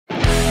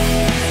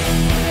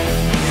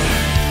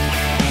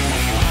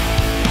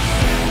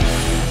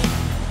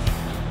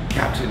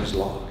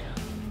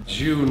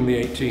June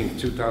the 18th,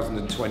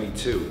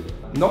 2022.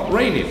 Not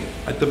raining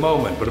at the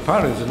moment, but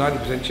apparently there's a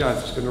 90%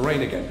 chance it's going to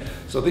rain again.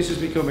 So this is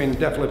becoming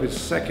Def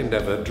Leppard's second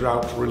ever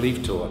drought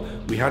relief tour.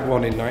 We had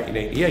one in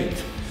 1988,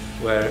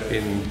 where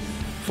in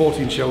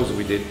 14 shows that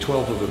we did,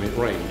 12 of them it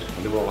rained,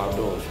 and they were all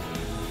outdoors.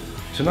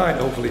 Tonight,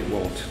 hopefully it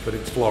won't, but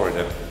it's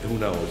Florida, who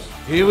knows?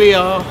 Here we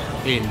are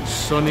in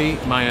sunny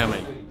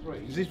Miami.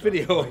 Is this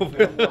video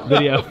over?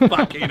 Video.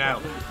 Fucking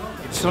hell.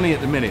 It's sunny at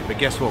the minute, but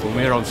guess what? When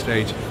we're on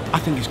stage, I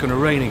think it's going to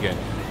rain again.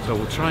 So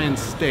we'll try and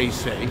stay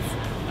safe,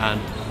 and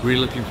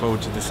really looking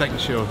forward to the second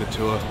show of the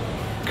tour.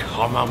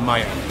 Come on,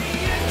 Miami.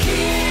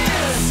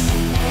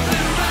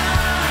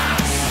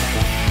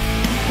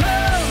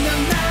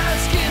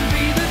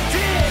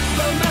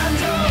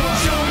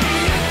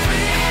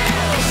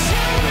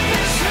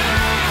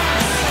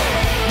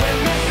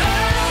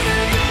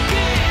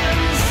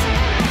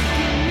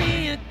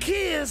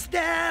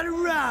 That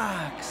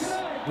rocks.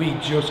 We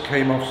just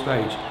came off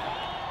stage.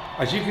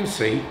 As you can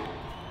see,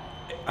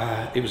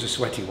 it was a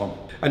sweaty one.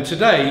 And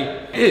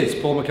today is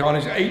Paul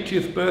McCartney's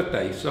 80th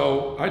birthday,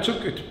 so I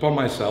took it upon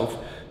myself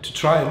to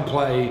try and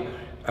play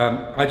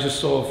I Just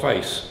Saw a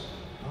Face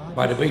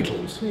by the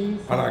Beatles,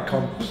 and I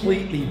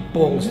completely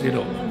ballsed it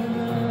up.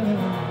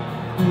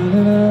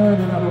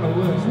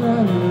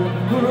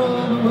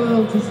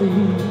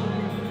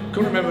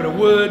 Couldn't remember the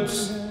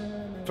words,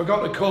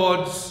 forgot the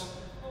chords.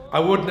 I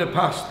wouldn't have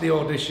passed the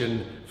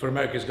audition for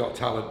America's Got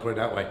Talent, put it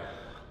that way.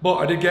 But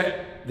I did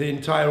get the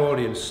entire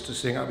audience to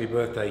sing Happy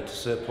Birthday to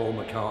Sir Paul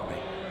McCartney.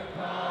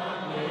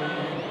 Happy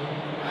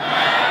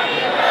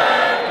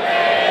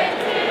birthday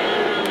to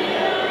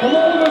you. From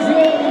all of us here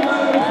in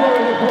Miami,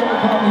 Florida, Paul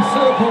McCartney,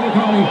 Sir Paul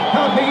McCartney,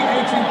 happy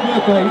 80th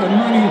birthday and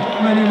many,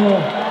 many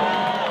more.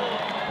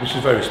 Which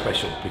is very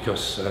special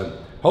because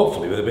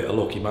hopefully with a bit of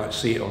luck he might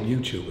see it on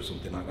YouTube or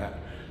something like that.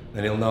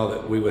 Then he'll know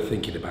that we were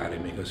thinking about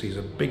him because he's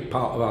a big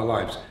part of our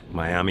lives.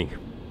 Miami,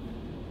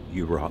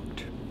 you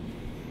rocked.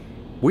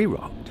 We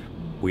rocked.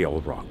 We all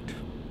rocked.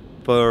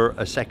 For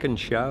a second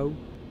show,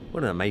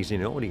 what an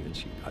amazing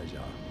audience you guys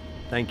are.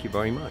 Thank you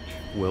very much.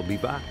 We'll be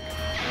back.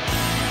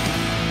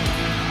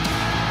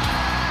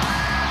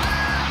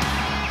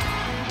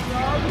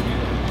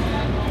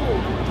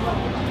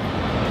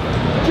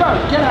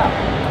 Joe, get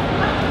out!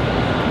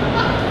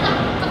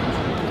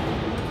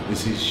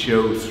 This is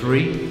show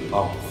 3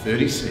 of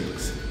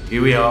 36.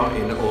 Here we are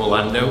in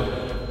Orlando.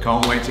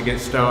 Can't wait to get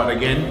started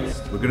again.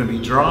 We're going to be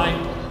dry,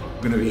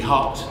 we're going to be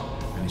hot,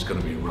 and it's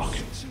going to be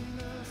rocking.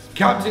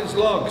 Captain's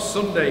Log,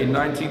 Sunday,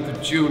 19th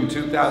of June,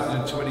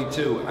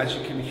 2022. As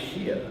you can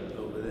hear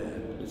over there,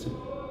 listen.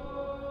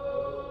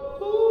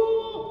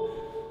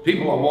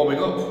 People are warming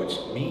up, which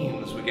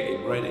means we're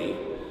getting ready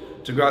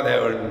to go out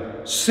there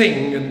and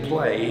sing and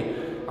play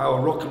our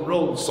rock and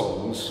roll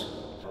songs.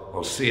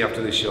 I'll see you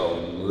after the show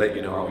and let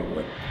you know how it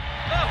went.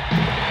 I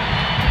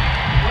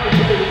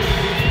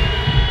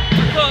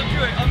can't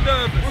do it, I'm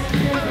nervous.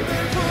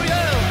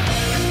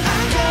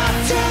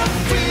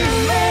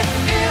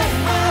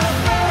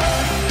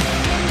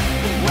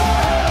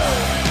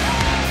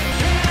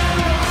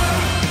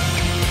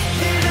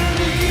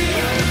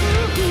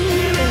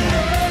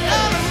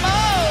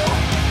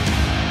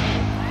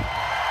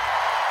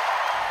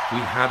 We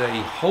had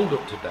a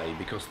hold-up today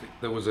because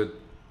there was a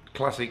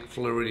classic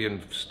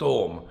Floridian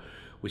storm,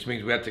 which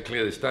means we had to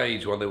clear the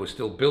stage while they were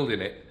still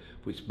building it,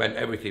 which meant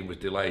everything was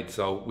delayed.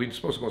 So we were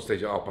supposed to go on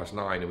stage at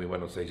 9:30 and we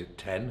went on stage at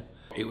 10.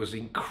 It was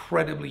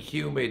incredibly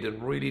humid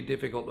and really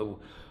difficult to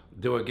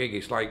do a gig.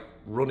 It's like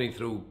running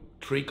through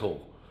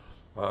treacle,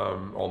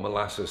 or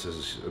molasses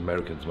as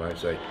Americans might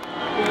say. It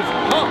was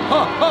hot,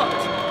 hot,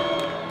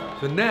 hot!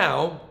 So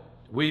now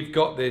we've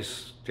got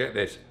this, get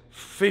this,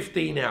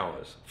 15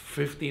 hours,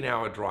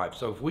 15-hour drive.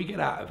 So if we get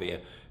out of here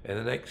in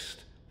the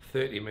next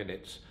 30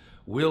 minutes,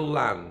 we'll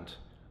land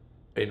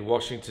in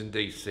Washington,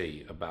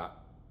 D.C. about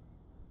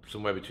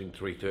somewhere between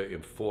 3:30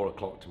 and 4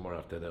 o'clock tomorrow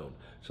afternoon.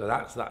 So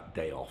that's that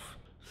day off.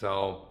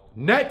 So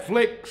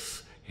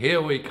Netflix,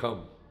 here we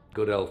come.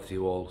 Good health to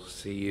you all.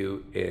 See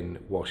you in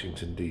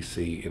Washington,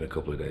 D.C. in a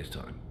couple of days'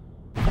 time.